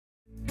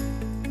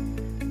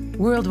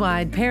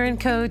Worldwide parent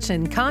coach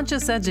and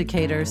conscious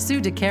educator Sue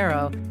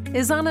DeCaro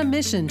is on a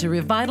mission to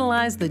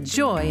revitalize the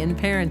joy in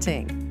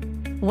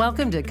parenting.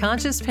 Welcome to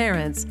Conscious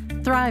Parents,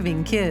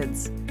 Thriving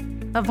Kids,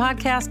 a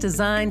podcast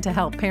designed to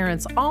help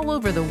parents all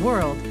over the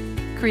world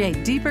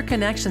create deeper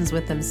connections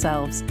with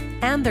themselves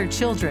and their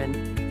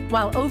children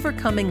while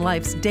overcoming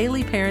life's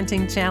daily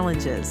parenting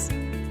challenges.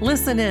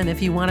 Listen in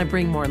if you want to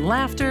bring more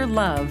laughter,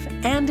 love,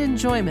 and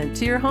enjoyment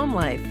to your home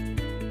life.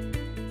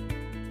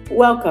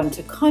 Welcome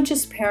to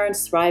Conscious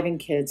Parents, Thriving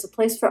Kids, a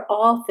place for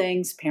all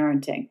things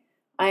parenting.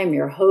 I am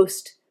your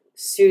host,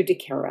 Sue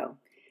DeCaro.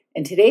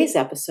 In today's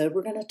episode,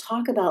 we're going to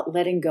talk about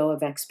letting go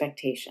of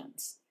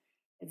expectations,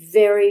 a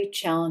very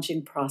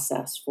challenging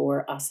process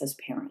for us as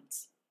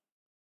parents.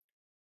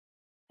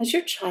 Has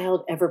your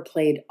child ever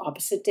played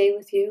opposite day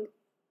with you?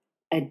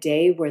 A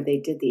day where they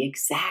did the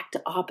exact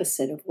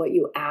opposite of what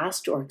you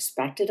asked or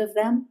expected of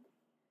them?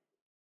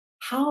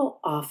 How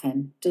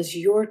often does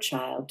your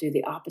child do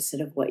the opposite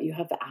of what you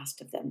have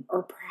asked of them,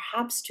 or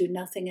perhaps do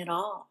nothing at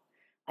all?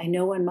 I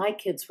know when my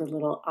kids were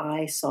little,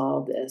 I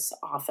saw this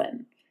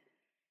often.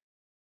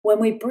 When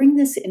we bring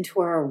this into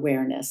our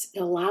awareness,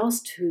 it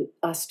allows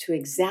us to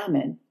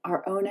examine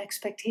our own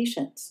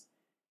expectations.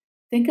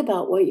 Think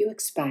about what you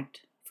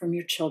expect from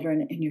your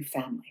children and your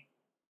family.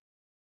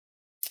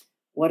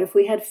 What if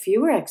we had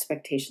fewer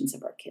expectations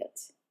of our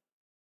kids?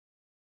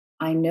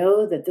 I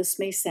know that this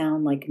may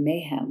sound like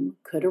mayhem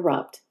could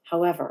erupt.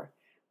 However,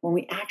 when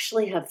we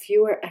actually have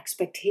fewer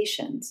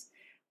expectations,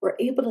 we're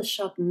able to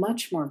show up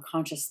much more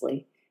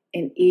consciously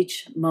in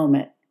each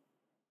moment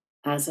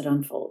as it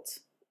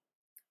unfolds.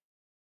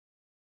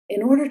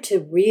 In order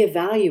to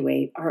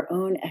reevaluate our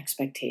own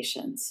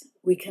expectations,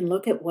 we can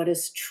look at what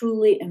is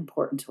truly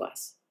important to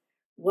us.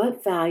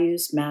 What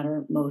values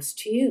matter most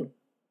to you?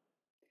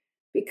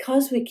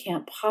 Because we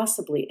can't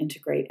possibly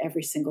integrate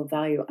every single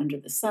value under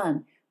the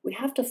sun, we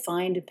have to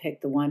find and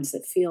pick the ones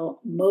that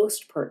feel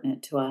most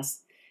pertinent to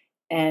us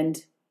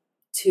and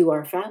to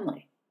our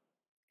family.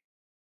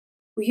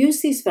 We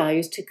use these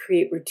values to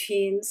create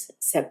routines,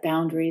 set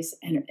boundaries,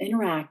 and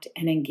interact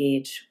and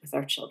engage with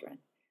our children.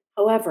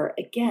 However,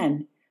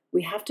 again,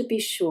 we have to be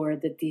sure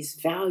that these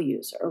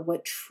values are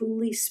what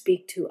truly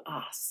speak to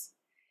us,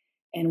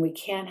 and we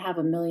can't have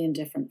a million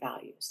different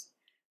values.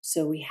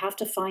 So we have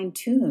to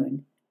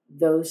fine-tune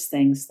those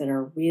things that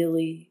are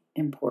really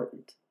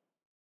important.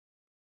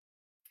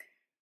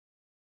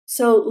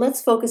 So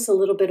let's focus a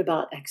little bit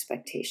about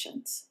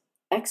expectations.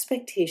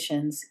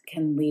 Expectations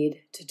can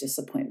lead to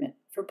disappointment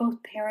for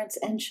both parents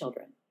and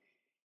children.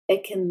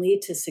 It can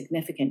lead to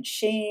significant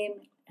shame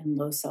and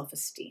low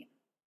self-esteem.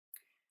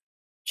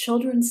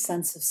 Children's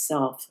sense of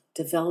self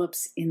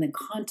develops in the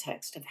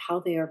context of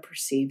how they are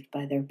perceived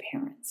by their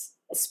parents,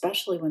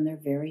 especially when they're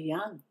very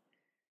young.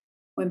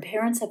 When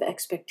parents have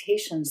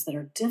expectations that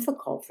are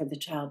difficult for the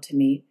child to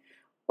meet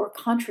or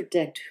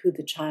contradict who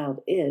the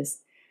child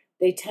is,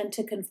 they tend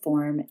to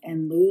conform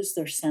and lose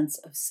their sense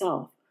of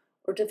self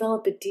or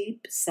develop a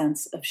deep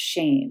sense of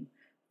shame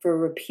for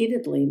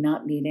repeatedly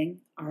not meeting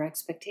our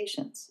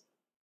expectations.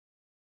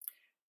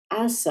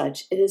 As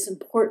such, it is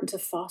important to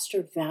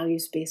foster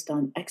values based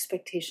on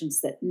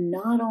expectations that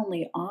not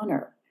only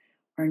honor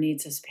our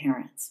needs as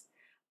parents,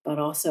 but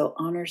also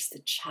honors the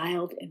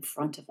child in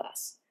front of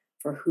us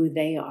for who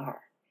they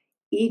are,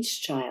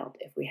 each child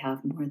if we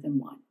have more than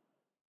one.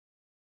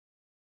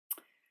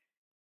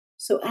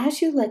 So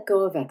as you let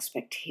go of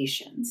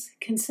expectations,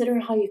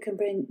 consider how you can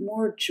bring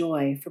more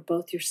joy for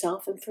both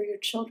yourself and for your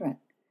children.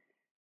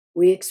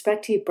 We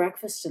expect to eat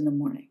breakfast in the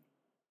morning,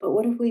 but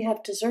what if we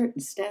have dessert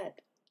instead?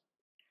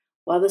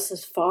 While this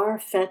is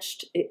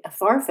a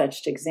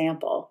far-fetched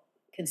example,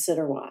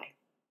 consider why.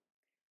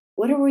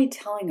 What are we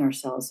telling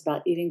ourselves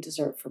about eating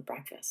dessert for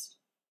breakfast?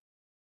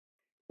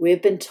 We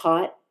have been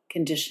taught,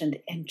 conditioned,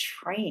 and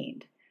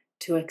trained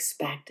to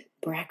expect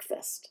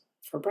breakfast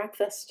for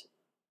breakfast.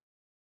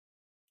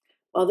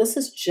 While this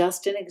is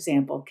just an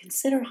example,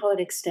 consider how it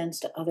extends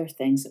to other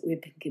things that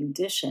we've been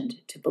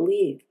conditioned to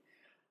believe.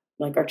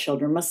 Like our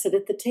children must sit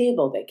at the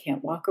table, they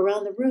can't walk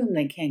around the room,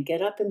 they can't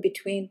get up in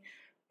between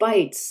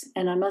bites.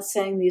 And I'm not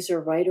saying these are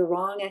right or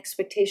wrong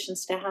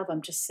expectations to have.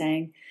 I'm just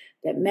saying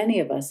that many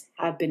of us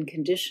have been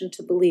conditioned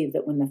to believe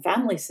that when the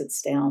family sits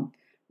down,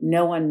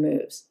 no one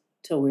moves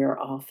till we are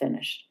all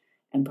finished,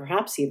 and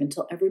perhaps even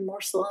till every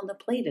morsel on the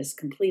plate is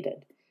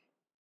completed.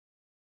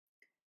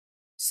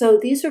 So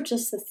these are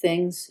just the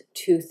things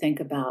to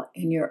think about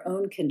in your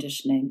own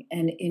conditioning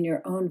and in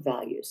your own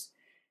values.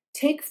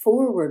 Take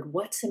forward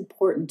what's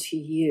important to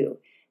you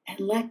and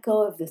let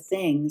go of the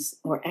things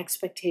or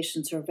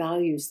expectations or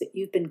values that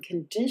you've been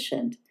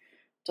conditioned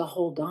to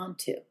hold on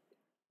to.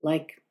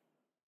 Like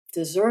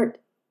dessert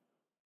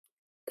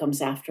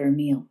comes after a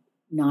meal,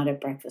 not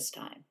at breakfast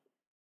time.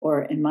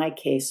 Or in my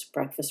case,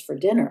 breakfast for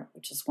dinner,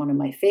 which is one of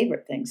my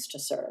favorite things to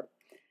serve.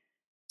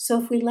 So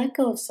if we let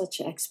go of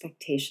such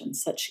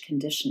expectations, such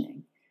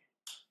conditioning,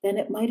 then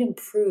it might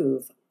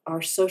improve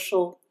our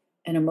social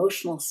and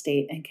emotional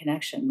state and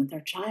connection with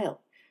our child,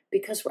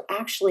 because we're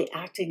actually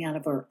acting out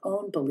of our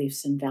own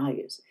beliefs and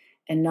values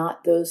and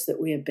not those that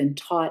we have been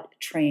taught,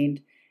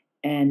 trained,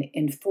 and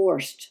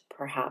enforced,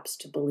 perhaps,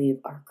 to believe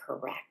are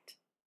correct.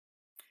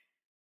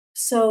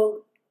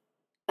 So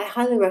I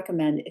highly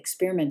recommend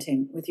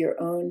experimenting with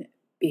your own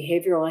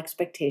behavioral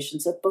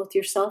expectations of both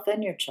yourself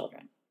and your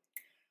children.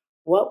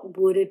 What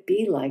would it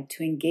be like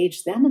to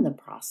engage them in the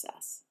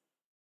process?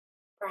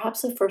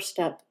 Perhaps the first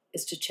step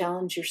is to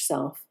challenge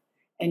yourself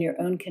and your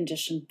own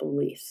conditioned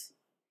beliefs.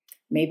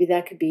 Maybe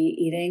that could be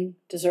eating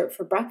dessert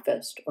for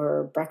breakfast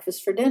or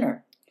breakfast for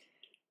dinner.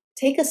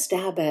 Take a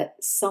stab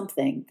at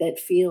something that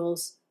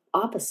feels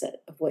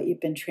opposite of what you've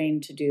been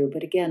trained to do,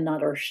 but again,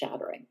 not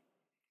earth-shattering.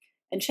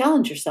 And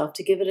challenge yourself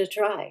to give it a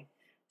try.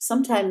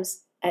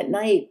 Sometimes at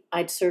night,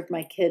 I'd serve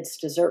my kids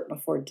dessert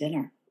before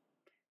dinner.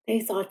 They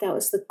thought that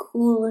was the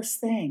coolest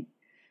thing.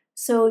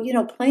 So,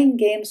 playing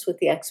games with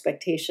the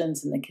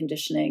expectations and the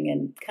conditioning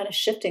and kind of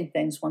shifting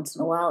things once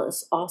in a while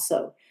is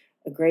also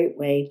a great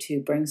way to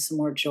bring some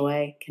more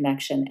joy,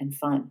 connection, and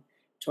fun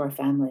to our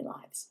family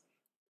lives.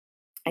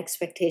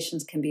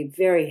 Expectations can be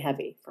very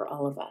heavy for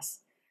all of us.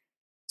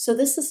 So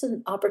this is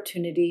an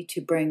opportunity to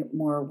bring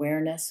more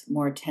awareness,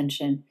 more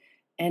attention,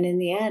 and in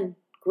the end,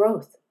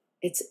 growth.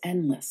 It's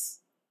endless.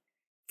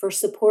 For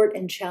support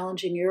in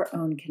challenging your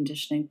own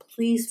conditioning,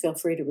 please feel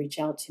free to reach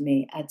out to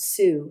me at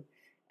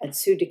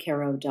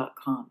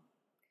sue@suedecaro.com.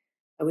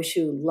 I wish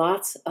you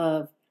lots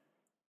of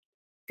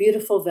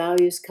beautiful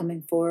values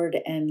coming forward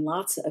and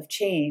lots of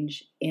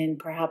change in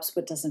perhaps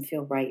what doesn't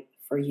feel right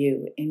for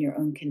you in your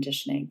own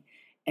conditioning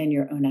and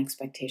your own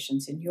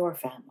expectations in your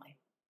family.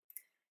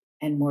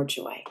 And more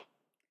joy.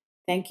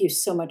 Thank you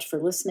so much for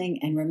listening.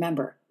 And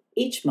remember,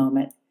 each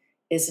moment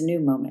is a new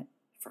moment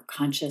for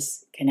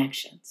conscious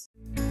connections.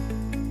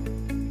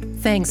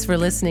 Thanks for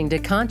listening to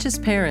Conscious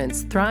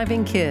Parents,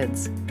 Thriving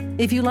Kids.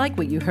 If you like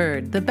what you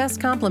heard, the best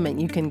compliment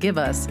you can give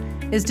us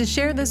is to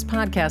share this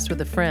podcast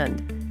with a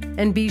friend.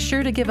 And be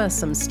sure to give us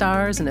some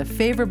stars and a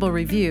favorable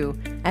review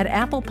at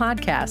Apple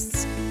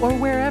Podcasts or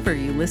wherever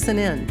you listen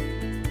in.